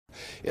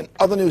In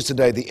other news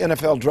today, the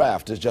NFL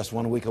draft is just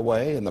 1 week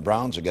away, and the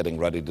Browns are getting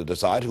ready to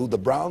decide who the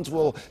Browns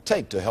will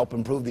take to help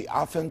improve the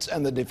offense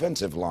and the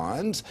defensive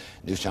lines.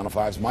 News Channel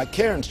 5's Mike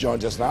Cairns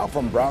joins us now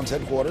from Browns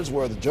headquarters,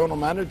 where the general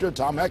manager,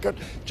 Tom Heckert,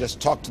 just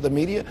talked to the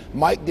media.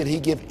 Mike, did he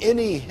give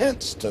any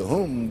hints to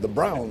whom the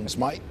Browns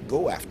might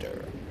go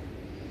after?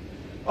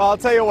 Well, I'll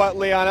tell you what,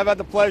 Leon, I've had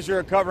the pleasure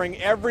of covering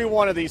every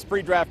one of these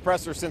pre-draft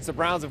pressers since the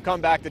Browns have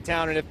come back to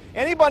town. And if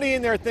anybody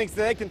in there thinks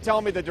that they can tell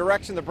me the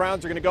direction the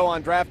Browns are going to go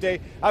on draft day,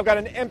 I've got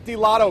an empty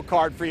lotto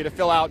card for you to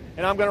fill out,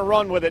 and I'm going to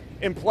run with it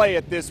and play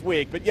it this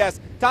week. But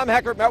yes, Tom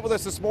Heckert met with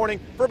us this morning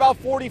for about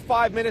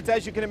 45 minutes.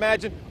 As you can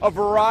imagine, a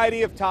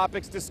variety of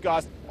topics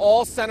discussed,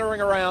 all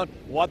centering around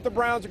what the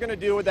Browns are going to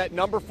do with that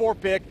number 4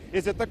 pick.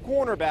 Is it the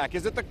cornerback?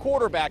 Is it the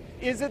quarterback?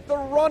 Is it the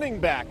running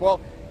back? Well,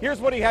 here's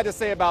what he had to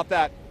say about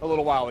that a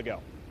little while ago.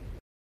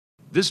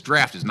 This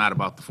draft is not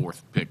about the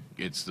 4th pick.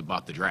 It's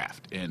about the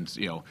draft. And,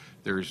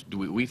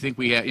 we think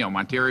we have,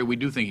 Monterio, we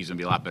do think he's going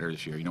to be a lot better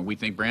this year. We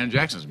think Brandon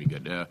Jackson's going to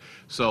be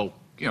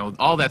good.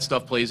 All that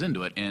stuff plays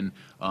into it. And,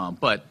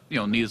 but,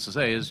 needless to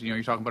say is,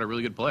 you're talking about a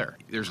really good player.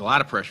 There's a lot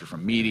of pressure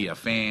from media,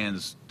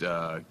 fans,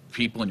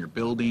 people in your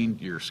building,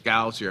 your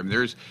scouts. And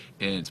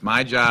it's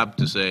my job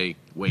to say,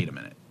 wait a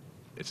minute.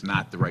 It's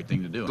not the right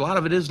thing to do. A lot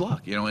of it is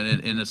luck,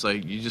 and it's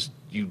like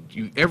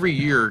every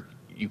year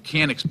you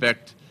can't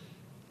expect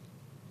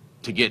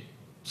to get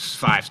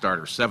 5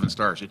 starters, 7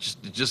 stars. It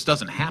just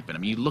doesn't happen. I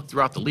mean, you look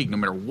throughout the league, no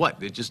matter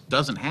what, it just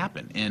doesn't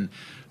happen. And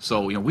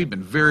so, we've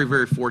been very,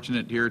 very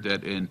fortunate here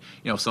that, and,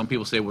 some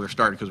people say, well, they're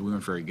starting because we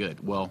weren't very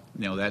good. Well,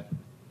 that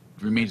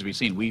remains to be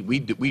seen. We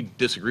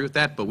disagree with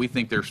that, but we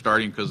think they're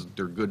starting because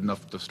they're good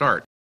enough to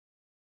start.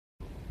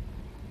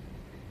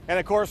 And,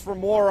 of course, for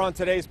more on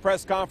today's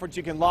press conference,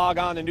 you can log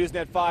on to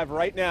Newsnet 5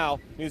 right now,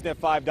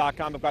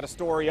 newsnet5.com. I've got a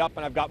story up,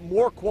 and I've got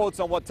more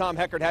quotes on what Tom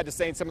Heckert had to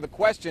say and some of the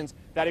questions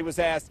that he was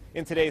asked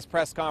in today's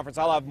press conference.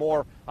 I'll have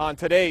more on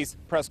today's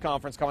press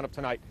conference coming up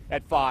tonight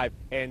at 5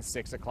 and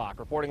 6 o'clock.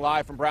 Reporting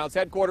live from Browns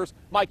headquarters,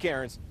 Mike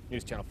Cairns,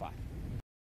 News Channel 5.